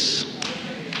riches.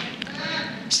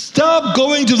 Stop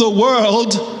going to the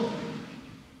world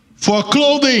for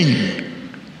clothing.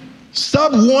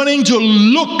 Stop wanting to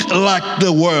look like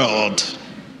the world.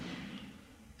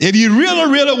 If you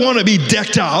really, really want to be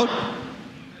decked out,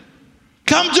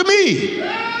 come to me.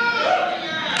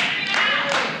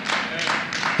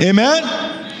 Amen?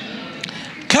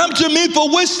 Come to me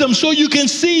for wisdom so you can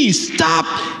see. Stop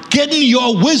getting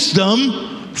your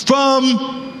wisdom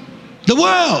from the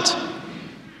world.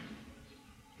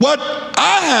 What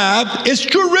I have is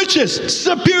true riches,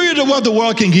 superior to what the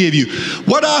world can give you.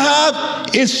 What I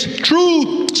have is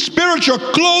true spiritual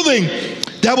clothing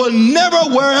that will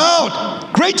never wear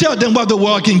out, greater than what the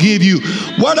world can give you.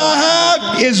 What I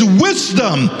have is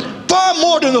wisdom, far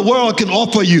more than the world can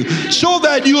offer you, so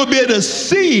that you will be able to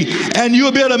see and you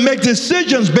will be able to make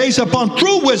decisions based upon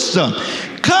true wisdom.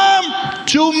 Come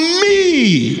to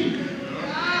me.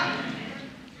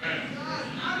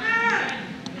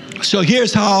 So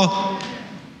here's how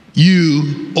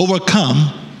you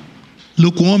overcome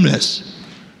lukewarmness,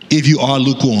 if you are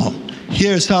lukewarm.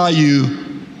 Here's how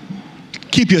you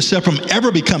keep yourself from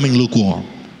ever becoming lukewarm.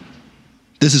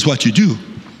 This is what you do.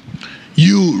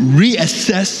 You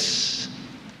reassess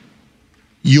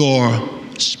your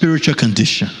spiritual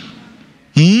condition.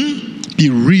 Be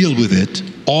real with it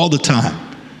all the time.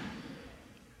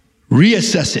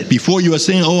 Reassess it. Before you are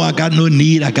saying, oh, I got no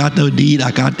need, I got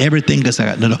everything because I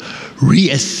got no.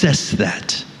 Reassess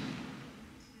that.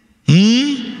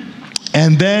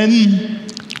 And then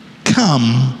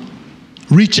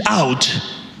reach out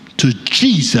to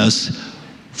Jesus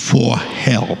for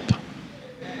help.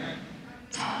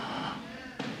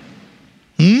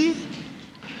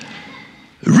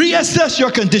 Reassess your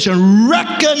condition.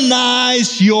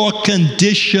 Recognize your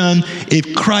condition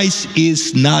if Christ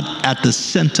is not at the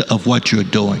center of what you're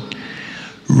doing.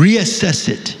 Reassess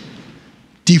it.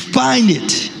 Define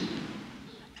it.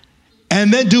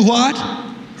 And then do what?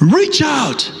 Reach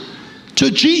out to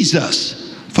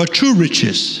Jesus for true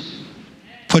riches,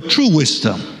 for true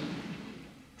wisdom,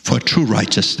 for true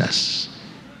righteousness.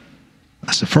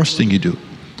 That's the first thing you do.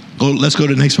 Let's go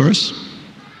to the next verse.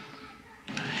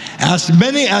 As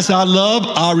many as I love,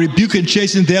 I rebuke and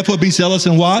chasten. Therefore, be zealous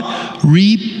and what?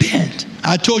 Repent.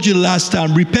 I told you the last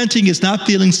time, repenting is not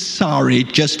feeling sorry,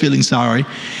 just feeling sorry.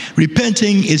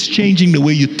 Repenting is changing the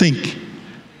way you think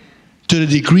to the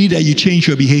degree that you change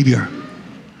your behavior.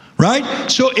 Right?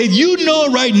 So if you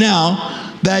know right now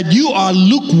that you are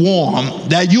lukewarm,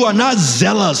 that you are not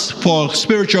zealous for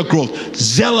spiritual growth,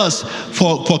 zealous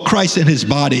for Christ and his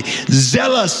body,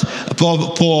 zealous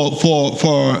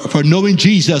for knowing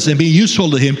Jesus and being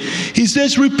useful to him, he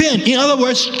says repent. In other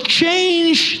words,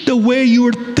 change the way you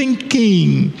are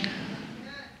thinking.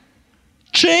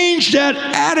 Change that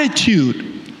attitude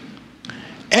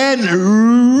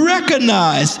and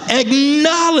recognize,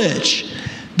 acknowledge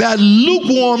that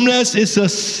lukewarmness is a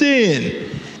sin.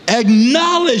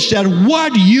 Acknowledge that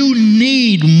what you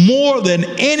need more than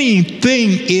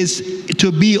anything is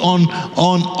to be on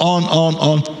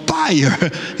fire,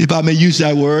 if I may use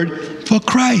that word, for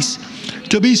Christ.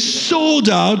 To be sold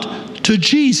out to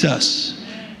Jesus.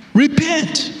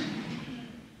 Repent.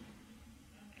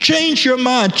 Change your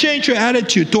mind, change your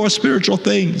attitude towards spiritual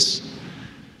things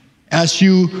as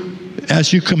you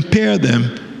compare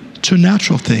them to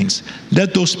natural things.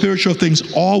 Let those spiritual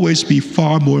things always be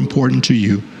far more important to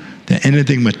you than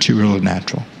anything material or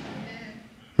natural.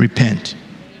 Repent.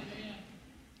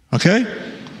 Okay?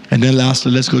 And then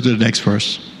lastly, let's go to the next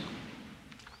verse.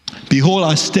 Behold,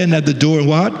 I stand at the door and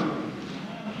what?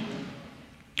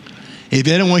 If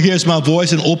anyone hears my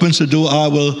voice and opens the door, I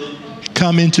will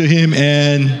come into him.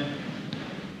 And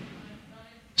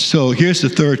so here's the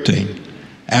third thing.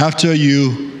 After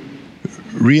you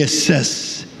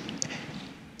reassess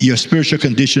your spiritual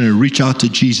condition and reach out to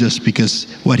Jesus, because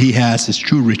what he has is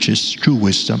true riches, true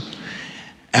wisdom.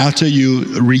 After you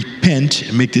repent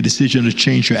and make the decision to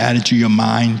change your attitude, your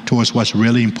mind towards what's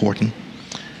really important,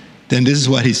 then this is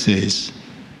what he says.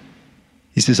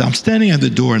 He says, I'm standing at the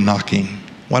door and knocking.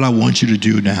 What I want you to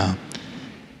do now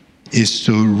is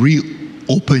to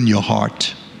reopen your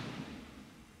heart,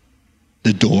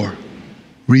 the door,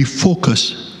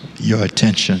 refocus your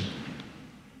attention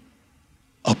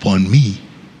upon me.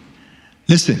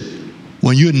 Listen,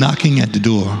 when you're knocking at the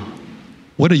door,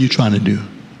 what are you trying to do?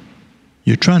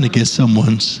 You're trying to get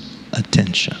someone's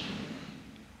attention.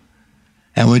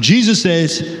 And when Jesus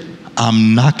says,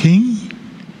 I'm knocking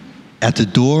at the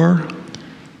door,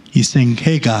 he's saying,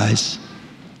 hey guys,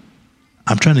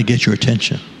 I'm trying to get your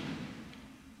attention.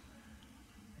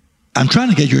 I'm trying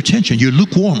to get your attention. You're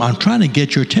lukewarm. I'm trying to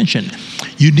get your attention.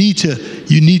 You need to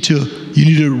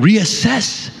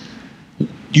reassess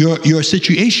your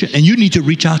situation, and you need to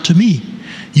reach out to me.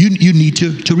 You need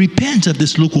to repent of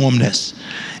this lukewarmness.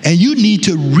 And you need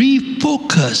to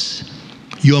refocus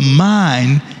your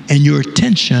mind and your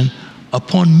attention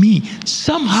upon me.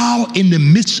 Somehow in the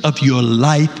midst of your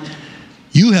life,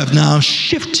 you have now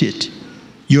shifted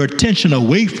your attention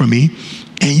away from me,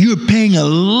 and you're paying a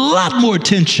lot more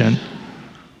attention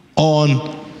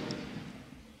on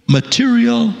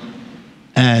material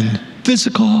and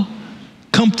physical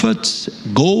comforts,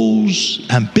 goals,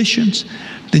 ambitions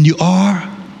than you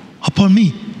are upon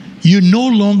me. You're no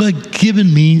longer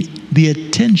giving me the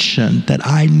attention that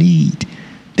I need,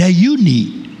 that you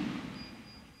need.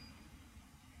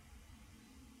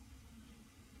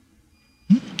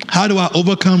 How do I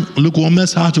overcome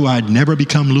lukewarmness? How do I never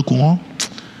become lukewarm?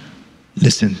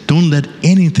 Listen, don't let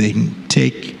anything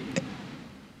take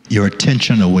your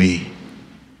attention away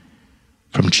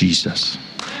from Jesus.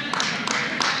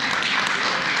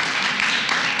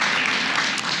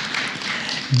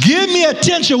 Give me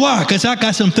attention. Why? Because I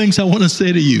got some things I want to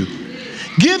say to you.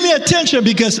 Give me attention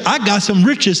because I got some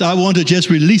riches I want to just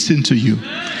release into you.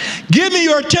 Give me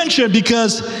your attention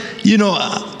because,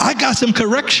 I got some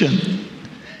correction.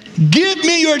 Give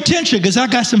me your attention because I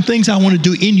got some things I want to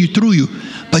do in you, through you.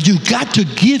 But you've got to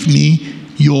give me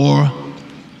your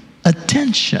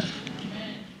attention.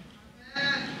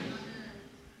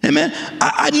 Amen.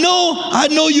 I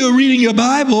know you're reading your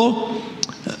Bible.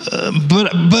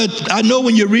 But I know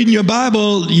when you're reading your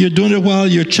Bible, you're doing it while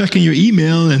you're checking your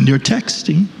email and you're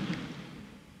texting.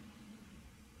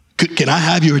 Can I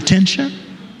have your attention?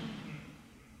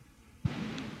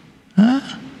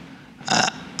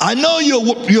 I know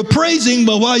you're praising,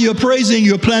 but while you're praising,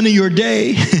 you're planning your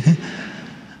day.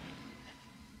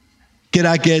 Can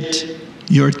I get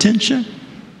your attention?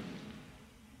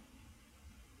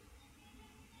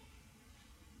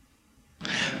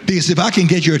 Because if I can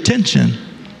get your attention,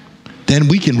 then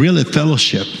we can really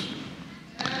fellowship.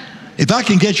 If I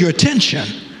can get your attention,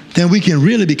 then we can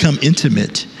really become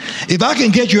intimate. If I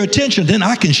can get your attention, then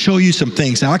I can show you some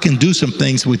things. I can do some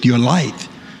things with your life.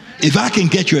 If I can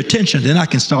get your attention, then I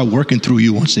can start working through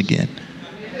you once again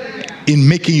in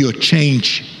making you a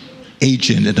change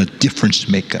agent and a difference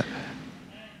maker.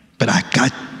 But I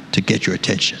got to get your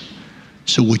attention.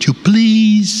 So would you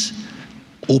please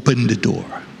open the door?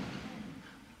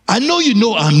 I know you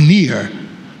know I'm near,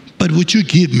 but would you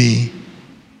give me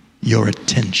your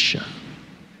attention?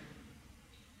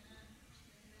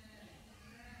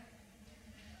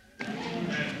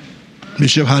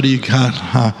 Bishop, how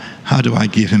do I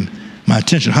give him my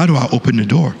attention? How do I open the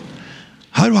door?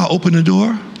 How do I open the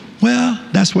door? Well,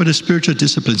 that's where the spiritual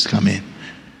disciplines come in.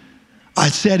 I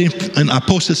said, and I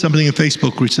posted something in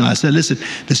Facebook recently. I said, listen,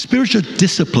 the spiritual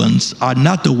disciplines are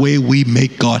not the way we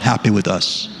make God happy with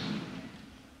us.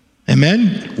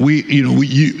 Amen?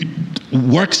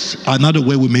 Works are not the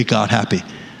way we make God happy.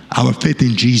 Our faith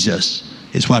in Jesus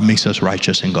is what makes us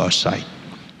righteous in God's sight.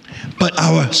 But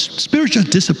our spiritual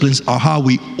disciplines are how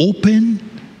we open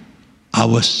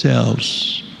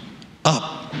ourselves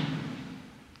up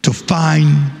to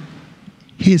find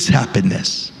His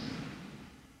happiness,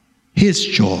 His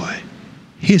joy,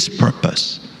 His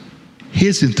purpose,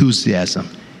 His enthusiasm,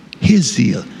 His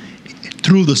zeal.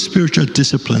 Through the spiritual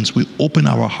disciplines, we open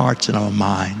our hearts and our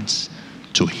minds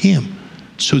to Him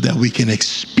so that we can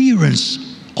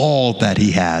experience all that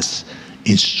He has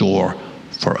in store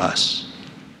for us.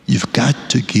 You've got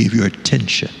to give your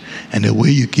attention. And the way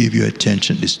you give your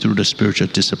attention is through the spiritual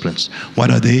disciplines.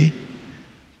 What are they?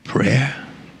 Prayer.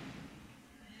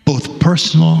 Both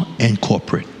personal and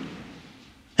corporate.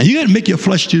 And you got to make your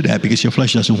flesh do that because your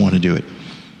flesh doesn't want to do it.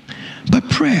 But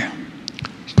prayer,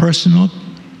 personal,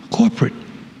 corporate,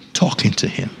 talking to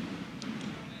Him.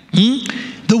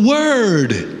 The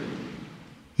Word,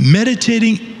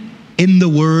 meditating in the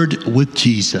Word with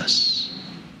Jesus.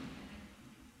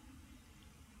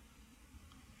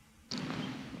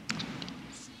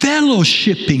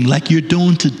 Fellowshipping like you're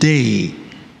doing today.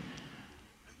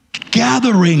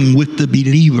 Gathering with the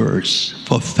believers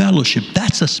for fellowship.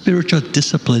 That's a spiritual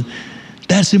discipline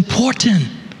that's important.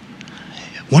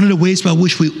 One of the ways by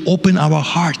which we open our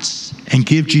hearts and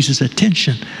give Jesus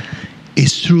attention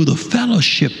is through the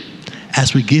fellowship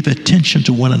as we give attention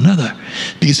to one another.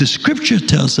 Because the scripture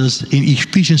tells us in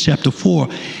Ephesians chapter 4,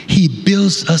 He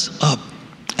builds us up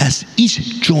as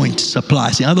each joint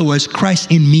supplies. In other words,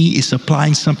 Christ in me is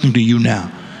supplying something to you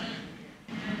now.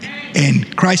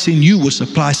 And Christ in you will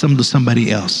supply something to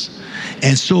somebody else.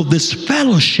 And so this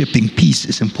fellowshipping piece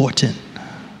is important.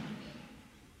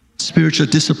 Spiritual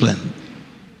discipline.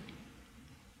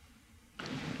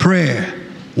 Prayer,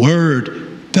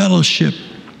 word, fellowship,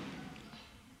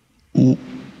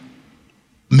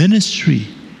 ministry,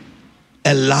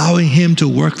 allowing Him to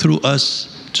work through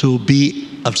us to be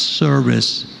of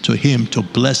service to Him, to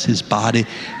bless His body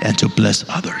and to bless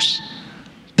others.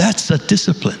 That's a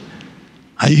discipline.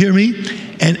 Are you hear me?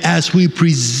 And as we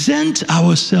present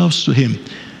ourselves to Him,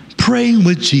 praying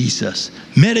with Jesus,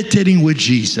 meditating with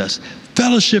Jesus,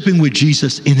 fellowshipping with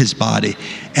Jesus in His body,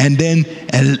 and then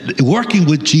working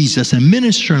with Jesus and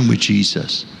ministering with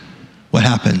Jesus, what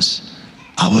happens?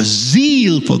 Our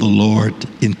zeal for the Lord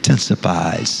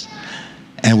intensifies,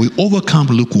 and we overcome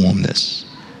lukewarmness,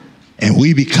 and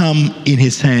we become in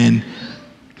His hand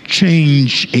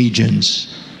change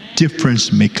agents,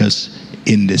 difference makers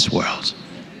in this world.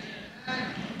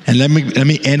 And let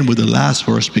me end with the last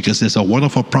verse because there's a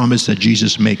wonderful promise that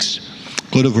Jesus makes.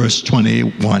 Go to verse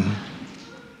 21.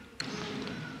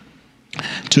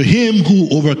 To him who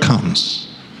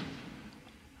overcomes,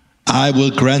 I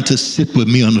will grant to sit with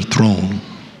me on the throne,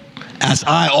 as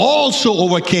I also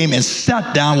overcame and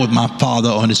sat down with my Father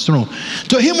on His throne.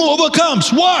 To him who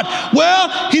overcomes, what?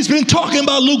 Well, He's been talking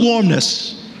about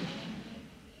lukewarmness.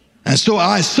 And so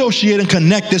I associate and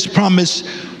connect this promise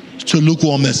to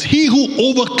lukewarmness. He who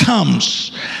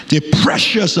overcomes the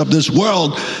pressures of this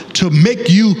world to make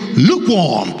you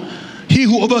lukewarm. He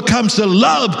who overcomes the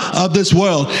love of this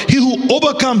world. He who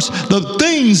overcomes the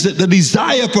things, the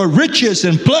desire for riches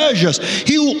and pleasures.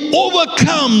 He who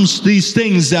overcomes these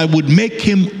things that would make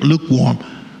him lukewarm.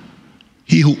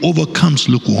 He who overcomes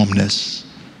lukewarmness.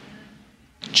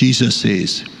 Jesus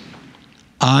says,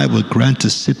 I will grant to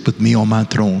sit with me on my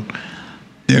throne.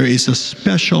 There is a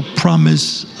special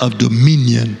promise of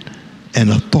dominion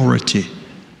and authority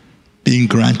being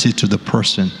granted to the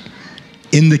person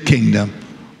in the kingdom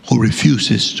who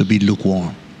refuses to be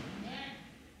lukewarm.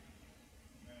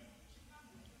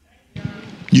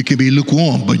 You can be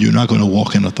lukewarm, but you're not going to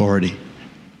walk in authority.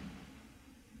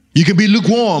 You can be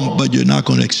lukewarm, but you're not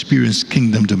going to experience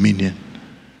kingdom dominion.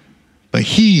 But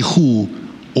he who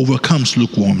overcomes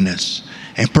lukewarmness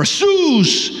and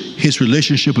pursues his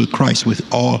relationship with Christ with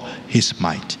all his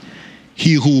might,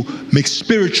 he who makes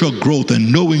spiritual growth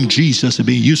and knowing Jesus and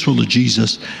being useful to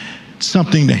Jesus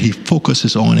something that he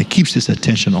focuses on and keeps his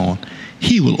attention on,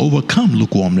 he will overcome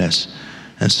lukewarmness,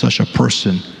 and such a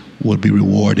person will be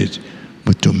rewarded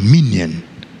with dominion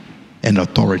and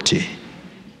authority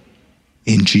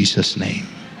in Jesus' name.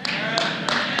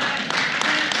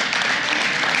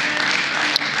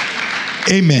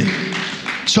 Amen.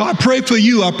 So I pray for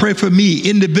you, I pray for me,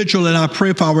 individual, and I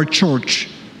pray for our church.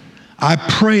 I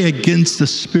pray against the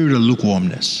spirit of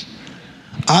lukewarmness.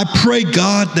 I pray,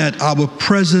 God, that our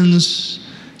presence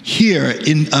here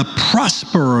in a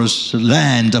prosperous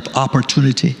land of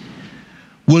opportunity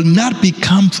will not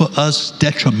become for us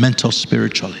detrimental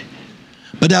spiritually,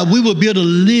 but that we will be able to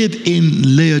live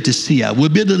in Laodicea. We'll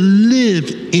be able to live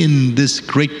in this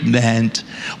great land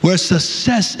where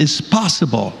success is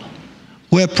possible,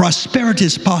 where prosperity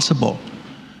is possible,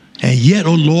 and yet,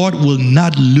 oh Lord, will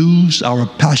not lose our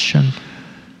passion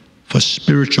for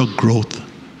spiritual growth,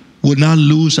 will not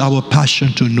lose our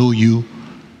passion to know you,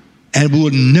 and we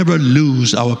will never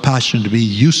lose our passion to be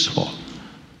useful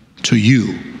to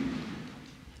you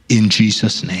in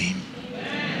Jesus' name.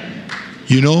 Amen.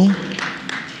 You know,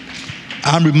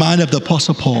 I'm reminded of the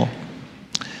Apostle Paul.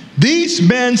 These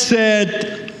men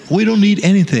said, we don't need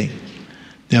anything.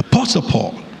 The Apostle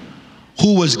Paul,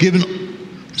 who was given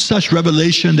such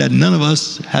revelation that none of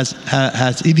us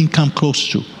has even come close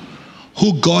to,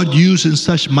 who God used in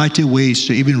such mighty ways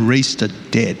to even raise the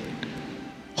dead,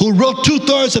 who wrote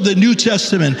 2/3 of the New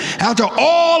Testament after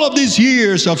all of these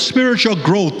years of spiritual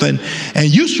growth and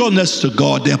usefulness to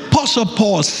God. The Apostle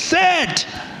Paul said,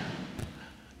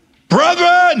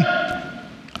 brethren,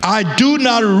 I do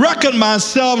not reckon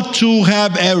myself to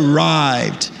have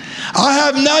arrived. I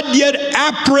have not yet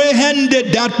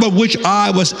apprehended that by which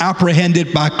I was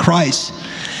apprehended by Christ.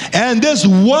 And this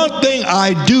one thing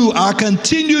I do, I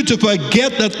continue to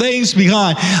forget the things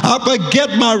behind. I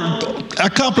forget my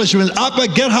accomplishments. I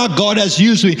forget how God has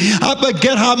used me. I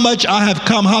forget how much I have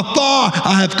come, how far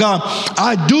I have come.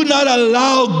 I do not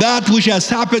allow that which has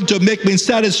happened to make me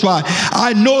satisfied.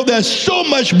 I know there's so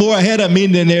much more ahead of me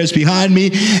than there's behind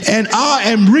me. And I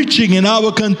am reaching, and I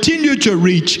will continue to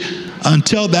reach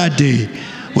until that day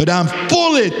when I'm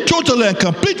fully, totally, and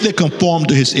completely conformed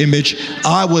to his image.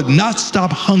 I would not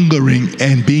stop hungering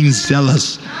and being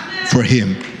zealous for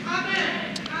him.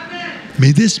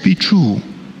 May this be true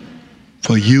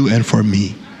for you and for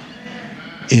me.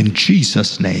 In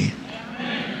Jesus' name.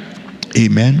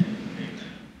 Amen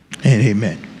and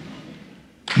amen.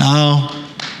 Now,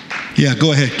 yeah,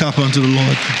 go ahead, clap unto the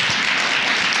Lord.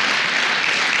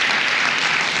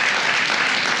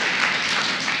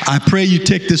 I pray you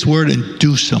take this word and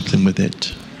do something with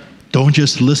it. Don't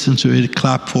just listen to it,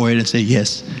 clap for it, and say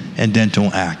yes, and then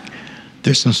don't act.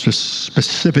 There's some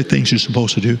specific things you're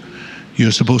supposed to do.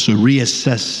 You're supposed to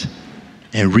reassess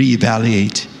and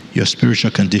reevaluate your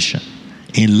spiritual condition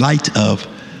in light of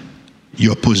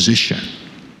your position.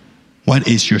 What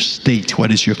is your state?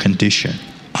 What is your condition?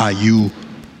 Are you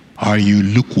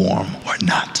lukewarm or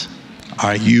not?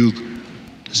 Are you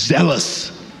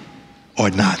zealous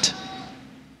or not?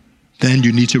 Then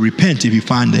you need to repent if you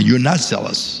find that you're not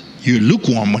zealous. You're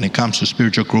lukewarm when it comes to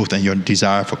spiritual growth and your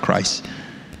desire for Christ.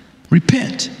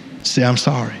 Repent. Say, I'm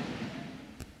sorry.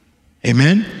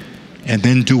 Amen? And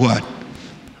then do what?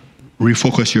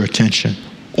 Refocus your attention.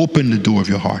 Open the door of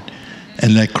your heart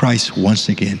and let Christ once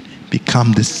again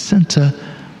become the center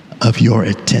of your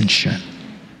attention.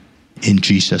 In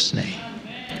Jesus' name.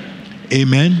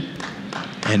 Amen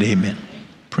and amen.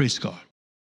 Praise God.